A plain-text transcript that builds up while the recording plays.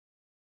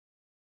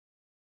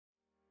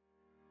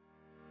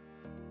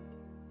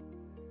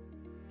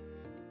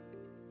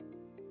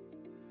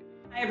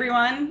Hi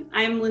everyone,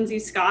 I'm Lindsay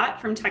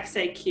Scott from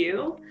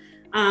TextIQ.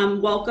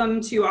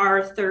 Welcome to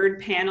our third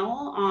panel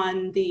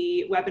on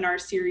the webinar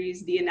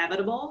series, The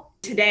Inevitable.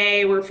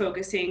 Today we're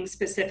focusing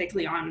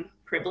specifically on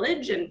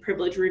privilege and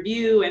privilege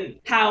review and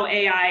how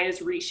AI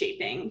is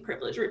reshaping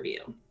privilege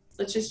review.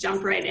 Let's just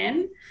jump right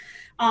in.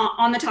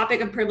 On the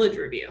topic of privilege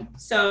review.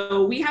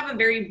 So we have a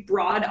very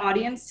broad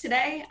audience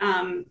today.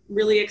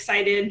 Really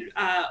excited,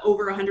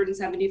 over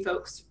 170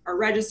 folks are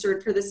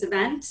registered for this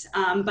event,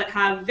 but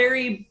have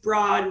very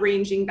broad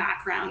ranging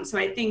backgrounds. So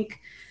I think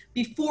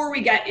before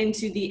we get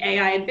into the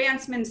AI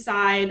advancement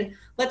side,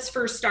 let's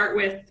first start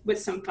with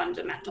some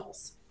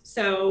fundamentals.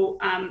 So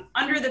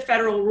under the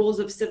federal rules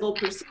of civil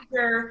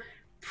procedure,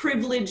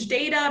 privileged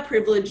data,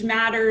 privileged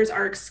matters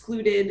are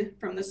excluded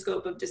from the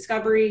scope of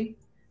discovery.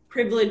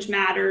 Privilege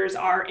matters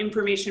are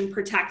information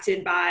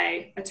protected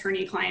by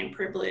attorney-client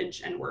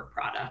privilege and work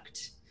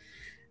product.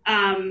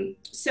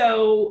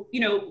 So,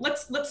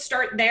 let's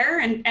start there.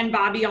 And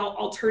Bobby,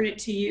 I'll turn it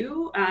to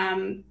you.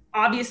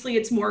 Obviously,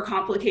 it's more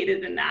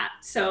complicated than that.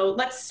 So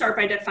let's start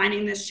by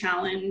defining this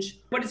challenge.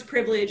 What is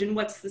privilege and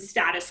what's the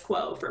status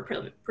quo for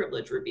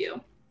privilege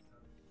review?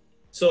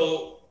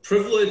 So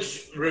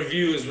privilege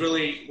review is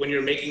really when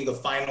you're making the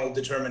final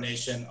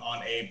determination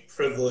on a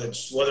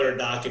privilege, whether a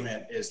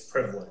document is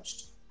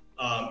privileged.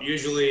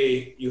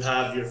 Usually you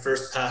have your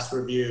first pass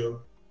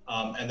review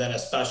and then a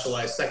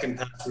specialized second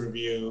pass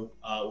review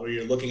where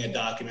you're looking at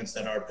documents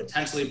that are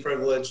potentially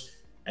privileged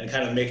and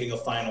kind of making a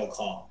final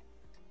call.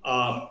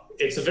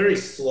 It's a very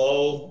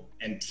slow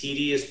and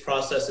tedious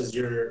process as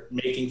you're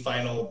making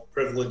final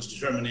privilege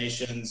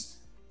determinations.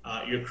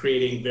 You're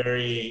creating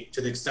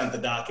to the extent the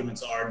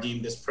documents are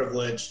deemed as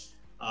privileged,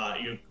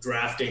 you're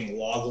drafting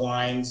log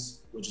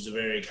lines, which is a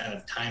very kind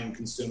of time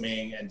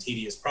consuming and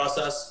tedious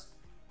process.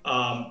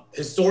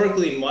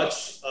 Historically,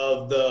 much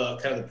of the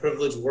kind of the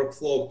privilege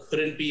workflow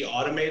couldn't be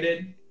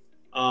automated.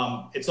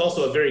 It's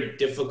also a very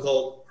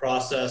difficult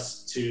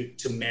process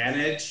to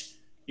manage.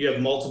 You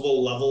have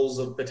multiple levels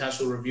of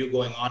potential review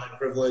going on in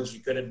privilege. You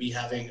could be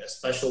having a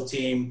special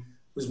team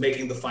who's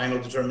making the final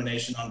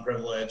determination on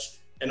privilege,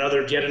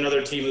 yet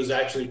another team who's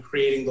actually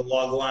creating the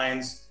log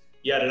lines,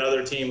 yet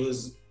another team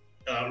who's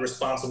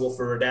responsible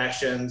for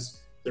redactions.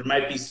 There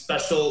might be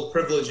special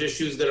privilege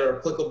issues that are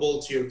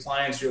applicable to your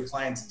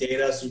client's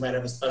data, so you might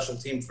have a special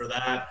team for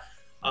that.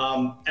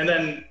 And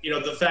then,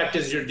 the fact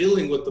is you're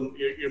dealing with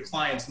your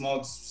client's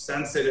most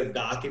sensitive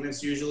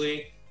documents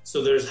usually,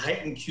 so there's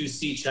heightened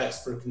QC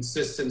checks for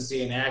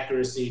consistency and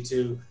accuracy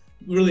to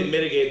really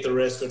mitigate the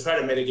risk or try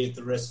to mitigate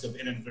the risk of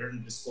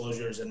inadvertent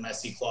disclosures and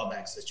messy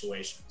clawback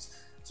situations.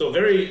 So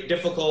very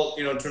difficult,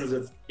 in terms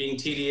of being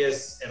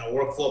tedious in a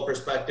workflow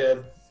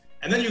perspective.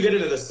 And then you get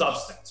into the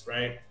substance,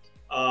 right?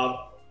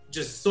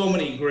 Just so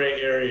many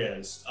gray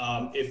areas.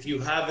 If you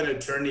have an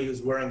attorney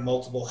who's wearing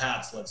multiple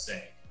hats, let's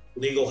say,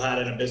 legal hat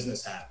and a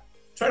business hat,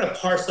 try to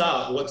parse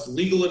out what's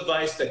legal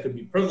advice that could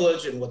be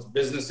privileged and what's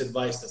business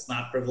advice that's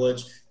not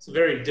privileged. It's a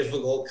very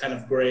difficult kind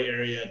of gray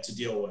area to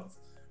deal with.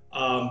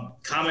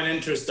 Common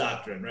interest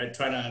doctrine, right?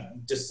 Trying to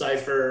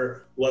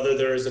decipher whether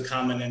there is a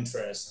common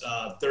interest.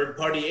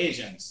 Third-party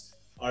agents.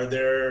 Are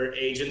there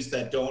agents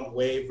that don't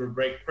waive or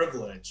break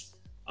privilege?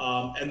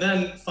 And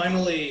then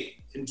finally,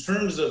 in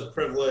terms of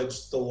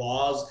privilege, the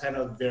laws kind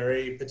of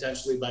vary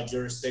potentially by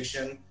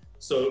jurisdiction.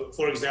 So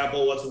for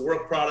example, what's a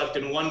work product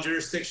in one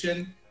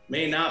jurisdiction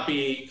may not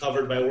be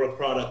covered by work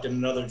product in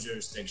another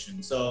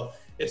jurisdiction. So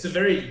it's a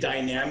very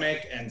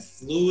dynamic and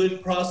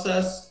fluid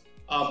process,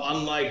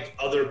 unlike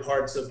other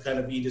parts of kind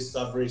of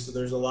e-discovery. So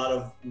there's a lot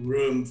of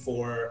room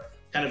for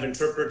kind of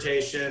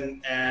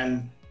interpretation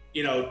and,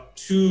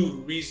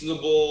 two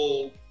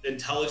reasonable,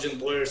 intelligent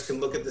lawyers can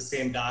look at the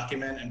same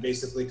document and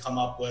basically come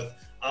up with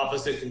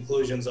opposite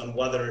conclusions on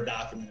whether a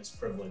document is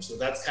privileged. So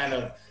that's kind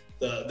of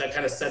that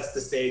kind of sets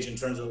the stage in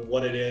terms of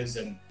what it is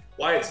and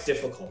why it's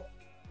difficult.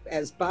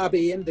 As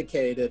Bobby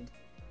indicated,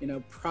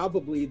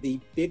 probably the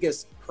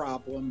biggest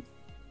problem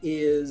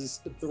is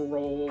the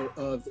role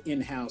of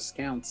in-house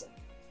counsel.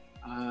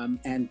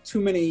 And too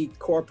many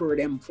corporate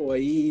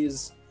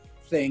employees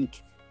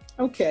think,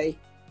 okay,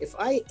 if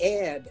I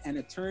add an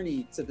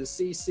attorney to the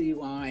CC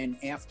line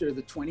after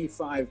the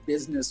 25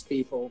 business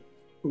people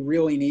who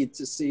really need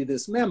to see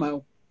this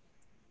memo,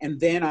 and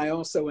then I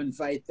also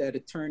invite that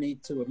attorney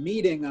to a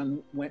meeting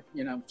on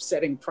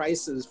setting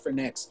prices for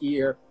next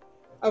year,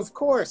 of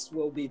course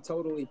we'll be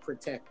totally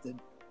protected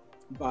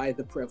by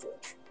the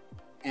privilege.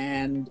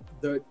 And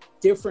the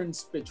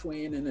difference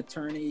between an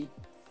attorney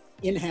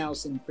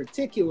in-house in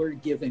particular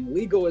giving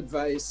legal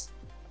advice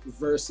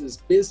versus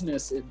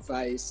business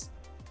advice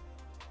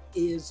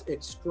is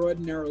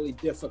extraordinarily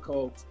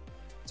difficult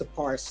to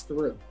parse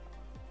through.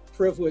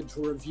 Privilege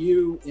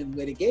review in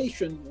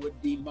litigation would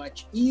be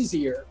much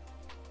easier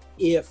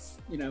if,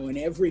 in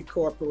every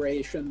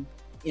corporation,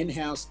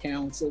 in-house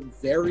counsel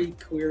very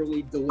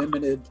clearly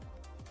delimited,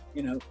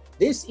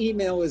 this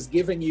email is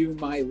giving you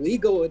my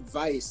legal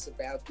advice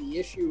about the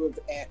issue of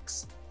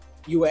X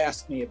you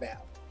asked me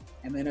about.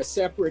 And then a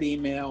separate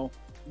email,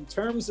 in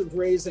terms of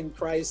raising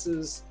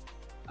prices,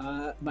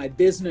 My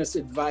business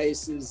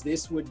advice is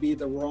this would be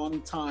the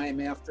wrong time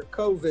after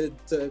COVID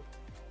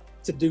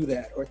to do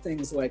that, or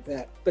things like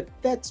that. But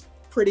that's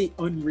pretty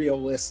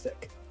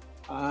unrealistic.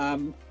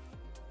 And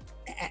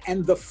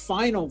the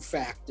final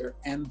factor,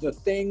 and the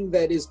thing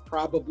that is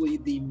probably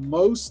the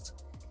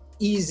most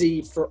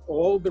easy for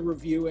all the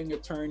reviewing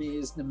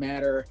attorneys, no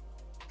matter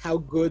how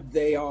good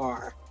they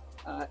are,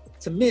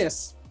 to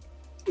miss,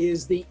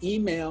 is the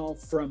email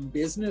from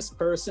business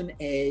person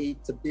A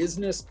to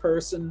business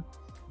person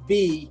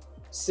B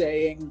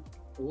saying,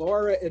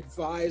 Laura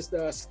advised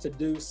us to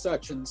do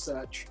such and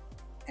such,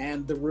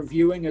 and the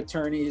reviewing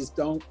attorneys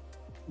don't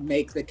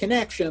make the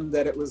connection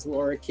that it was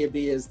Laura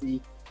Kibbe as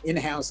the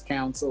in-house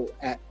counsel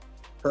at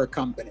her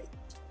company.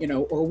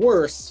 Or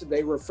worse,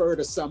 they refer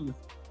to some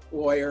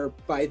lawyer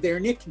by their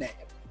nickname.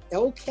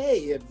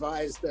 LK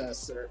advised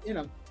us, or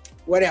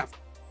whatever.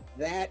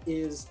 That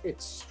is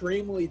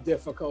extremely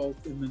difficult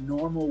in the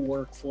normal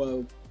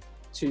workflow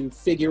to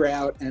figure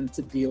out and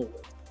to deal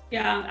with.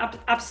 Yeah,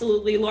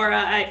 absolutely.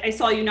 Laura, I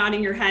saw you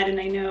nodding your head, and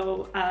I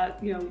know,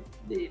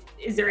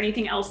 is there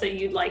anything else that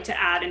you'd like to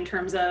add in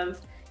terms of,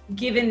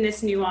 given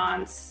this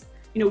nuance,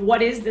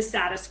 what is the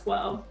status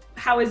quo?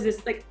 How is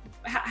this,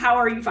 how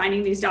are you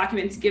finding these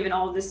documents given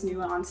all of this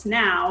nuance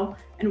now,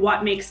 and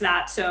what makes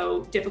that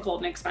so difficult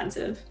and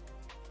expensive?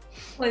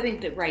 Well, I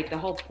think that, right, the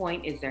whole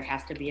point is there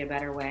has to be a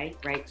better way,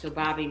 right? So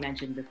Bobby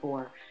mentioned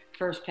before,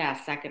 first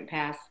pass, second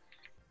pass.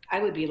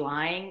 I would be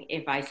lying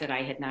if I said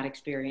I had not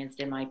experienced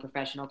in my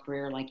professional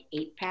career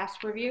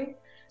 8-pass review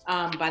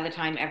by the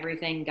time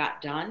everything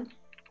got done.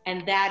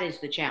 And that is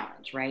the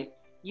challenge, right?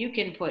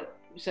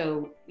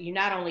 So you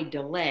not only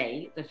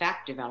delay the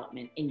fact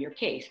development in your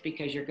case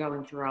because you're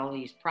going through all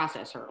these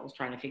process hurdles,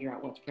 trying to figure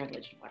out what's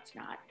privileged and what's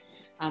not.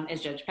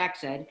 As Judge Peck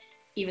said,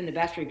 even the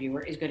best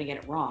reviewer is going to get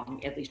it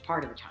wrong at least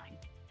part of the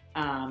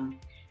time.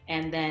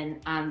 And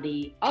then on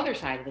the other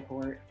side of the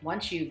court,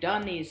 once you've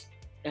done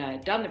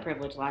the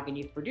privilege log and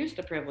you've produced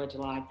the privilege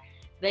log,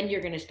 then you're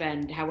going to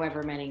spend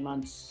however many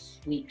months,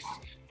 weeks,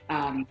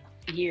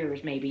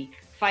 years maybe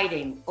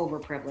fighting over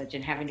privilege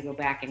and having to go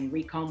back and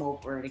recomb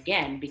over it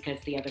again because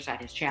the other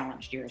side has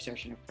challenged your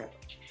assertion of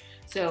privilege.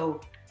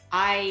 So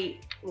I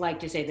like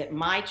to say that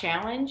my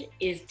challenge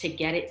is to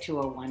get it to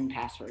a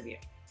 1-pass review.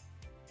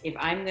 If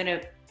I'm going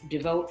to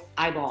devote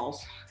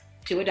eyeballs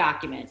to a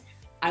document,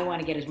 I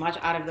want to get as much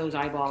out of those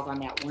eyeballs on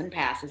that 1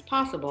 pass as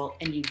possible,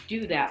 and you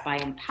do that by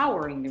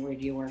empowering the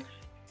reviewer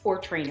or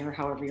trainer,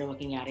 however you're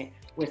looking at it,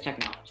 with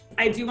technology.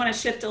 I do want to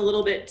shift a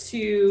little bit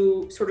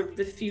to sort of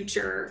the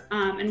future,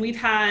 and we've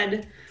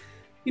had,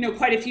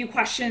 quite a few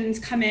questions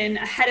come in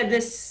ahead of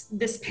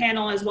this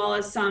panel, as well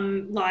as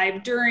some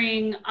live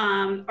during,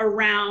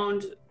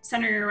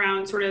 centering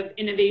around sort of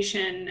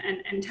innovation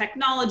and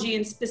technology,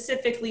 and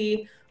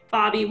specifically,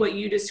 Bobby, what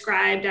you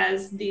described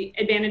as the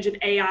advantage of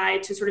AI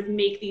to sort of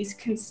make these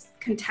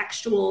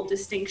contextual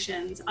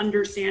distinctions,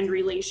 understand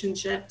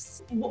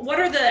relationships. What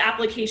are the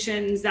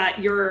applications that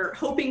you're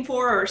hoping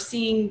for or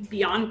seeing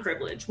beyond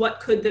privilege?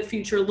 What could the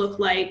future look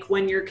like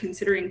when you're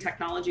considering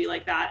technology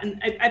like that? And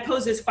I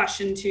pose this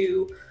question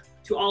to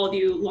all of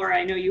you. Laura,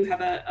 I know you have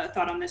a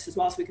thought on this as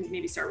well, so we can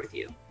maybe start with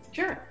you.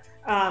 Sure.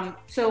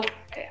 So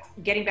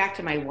getting back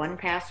to my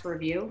 1-pass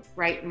review,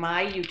 right?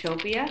 My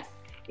utopia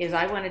is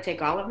I want to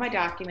take all of my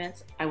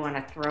documents, I want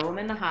to throw them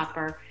in the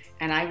hopper,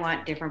 and I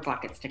want different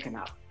buckets to come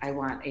out. I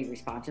want a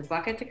responsive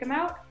bucket to come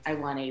out. I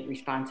want a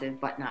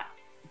responsive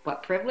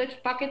but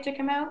privileged bucket to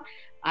come out.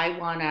 I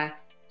want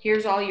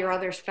here's all your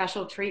other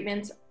special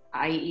treatments,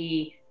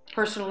 i.e.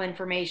 personal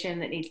information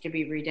that needs to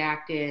be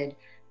redacted,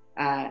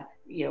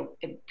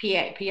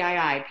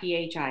 PII,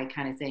 PHI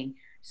kind of thing,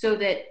 so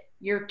that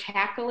you're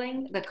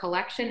tackling the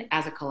collection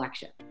as a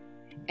collection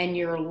and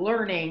you're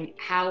learning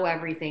how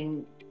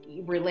everything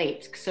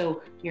relates.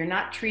 So you're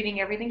not treating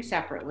everything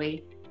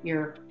separately,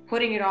 you're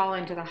putting it all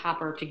into the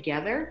hopper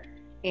together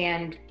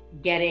and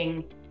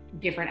getting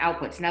different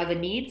outputs. Now the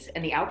needs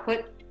and the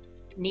output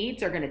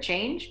needs are going to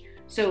change.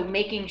 So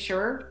making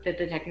sure that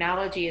the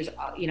technology is,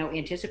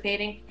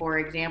 anticipating, for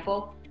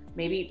example,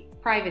 maybe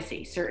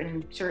privacy,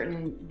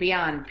 certain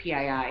beyond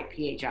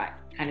PII, PHI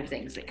kind of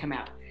things that come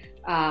out,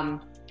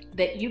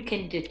 that you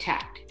can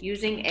detect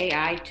using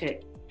AI to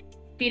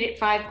feed it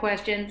 5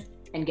 questions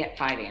and get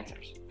 5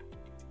 answers.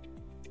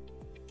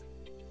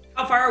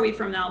 How far are we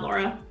from that,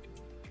 Laura?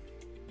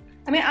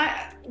 I mean,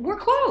 we're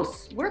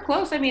close.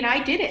 I mean,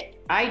 I did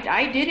it.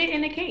 I did it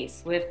in a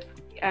case with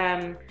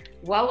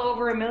well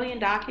over 1 million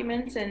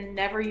documents and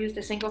never used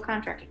a single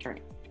contract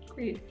attorney.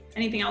 Great.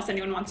 Anything else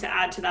anyone wants to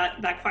add to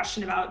that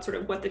question about sort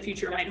of what the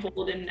future might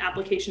hold in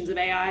applications of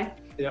AI?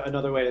 Yeah,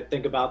 another way to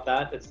think about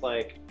that, it's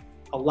like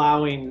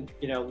allowing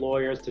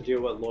lawyers to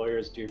do what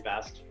lawyers do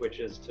best, which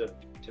is to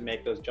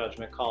make those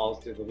judgment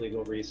calls, do the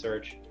legal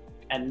research,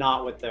 and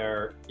not what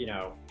they're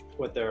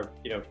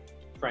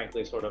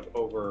frankly sort of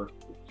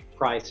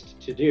overpriced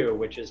to do,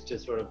 which is to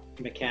sort of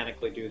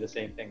mechanically do the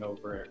same thing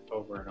over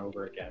and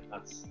over again.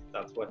 That's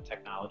what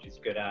technology is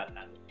good at,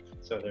 and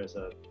so there's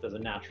a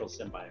natural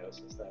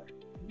symbiosis there.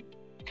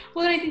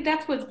 Well, I think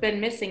that's what's been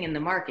missing in the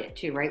market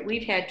too, right?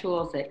 We've had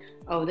tools that,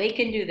 oh, they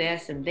can do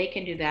this and they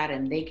can do that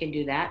and they can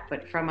do that.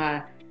 But from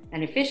an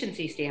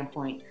efficiency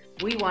standpoint,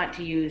 we want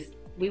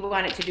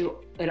it to do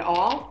it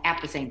all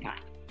at the same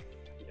time.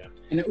 Yeah.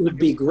 And it would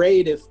be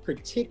great if,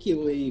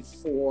 particularly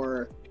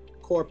for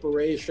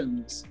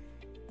corporations,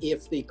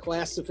 if the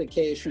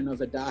classification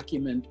of a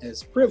document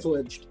as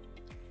privileged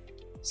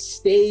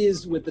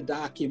stays with the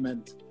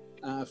document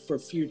for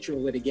future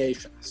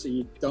litigation, so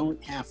you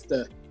don't have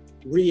to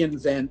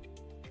reinvent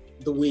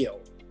the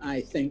wheel.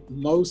 I think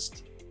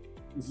most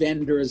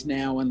vendors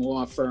now and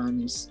law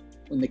firms,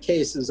 when the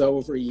case is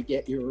over, you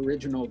get your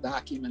original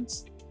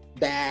documents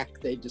back,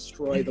 they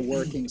destroy the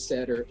working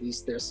set, or at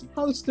least they're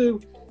supposed to,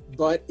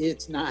 but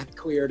it's not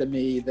clear to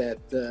me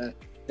that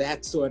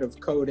that sort of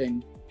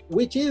coding,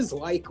 which is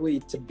likely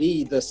to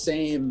be the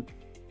same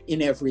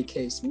in every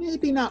case,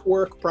 maybe not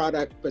work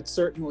product, but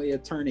certainly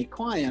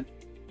attorney-client,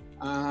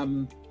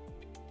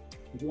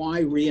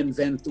 why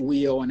reinvent the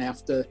wheel and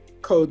have to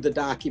code the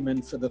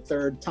document for the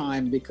third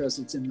time because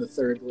it's in the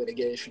third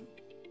litigation?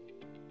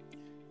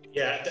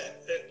 Yeah,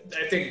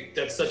 I think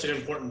that's such an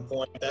important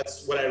point.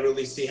 That's what I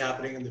really see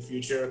happening in the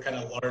future, kind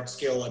of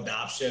large-scale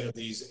adoption of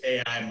these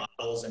AI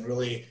models, and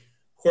really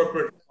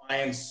corporate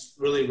clients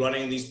really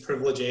running these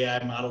privileged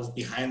AI models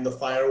behind the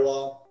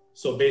firewall.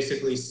 So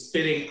basically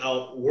spitting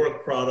out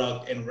work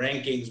product and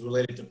rankings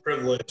related to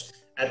privilege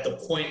at the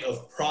point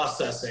of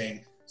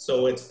processing,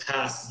 so it's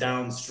passed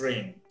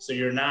downstream. So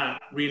you're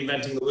not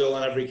reinventing the wheel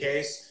in every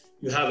case.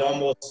 You have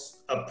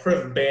almost a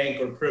priv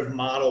bank or priv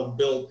model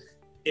built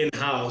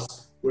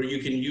in-house where you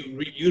can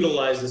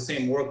utilize the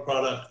same work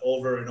product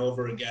over and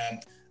over again.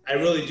 I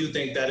really do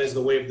think that is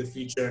the way of the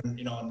future. And,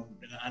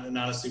 and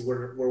honestly,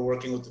 we're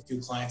working with a few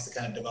clients to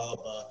kind of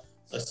develop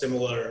a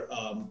similar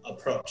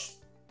approach.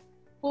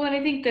 Well, and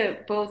I think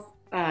that both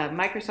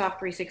Microsoft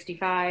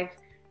 365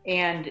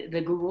 and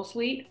the Google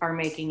Suite are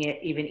making it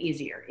even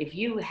easier. If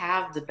you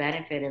have the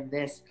benefit of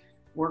this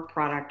work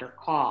product or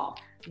call,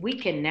 we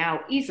can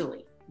now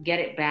easily get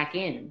it back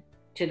in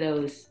to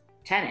those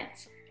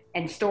tenants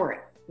and store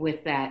it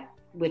with that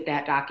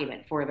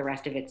document for the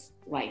rest of its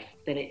life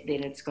that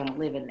it's going to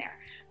live in there.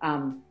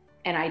 And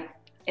I,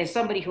 as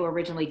somebody who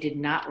originally did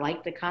not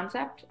like the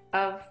concept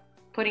of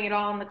putting it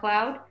all in the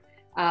cloud,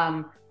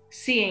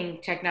 seeing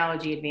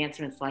technology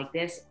advancements like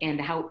this and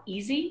how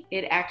easy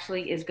it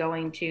actually is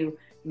going to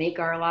make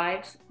our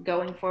lives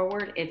going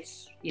forward,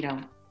 it's,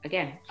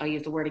 again, I'll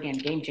use the word again,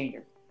 game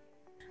changer.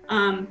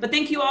 But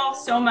thank you all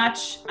so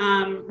much.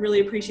 Really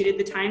appreciated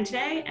the time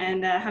today,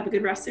 and have a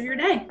good rest of your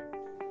day.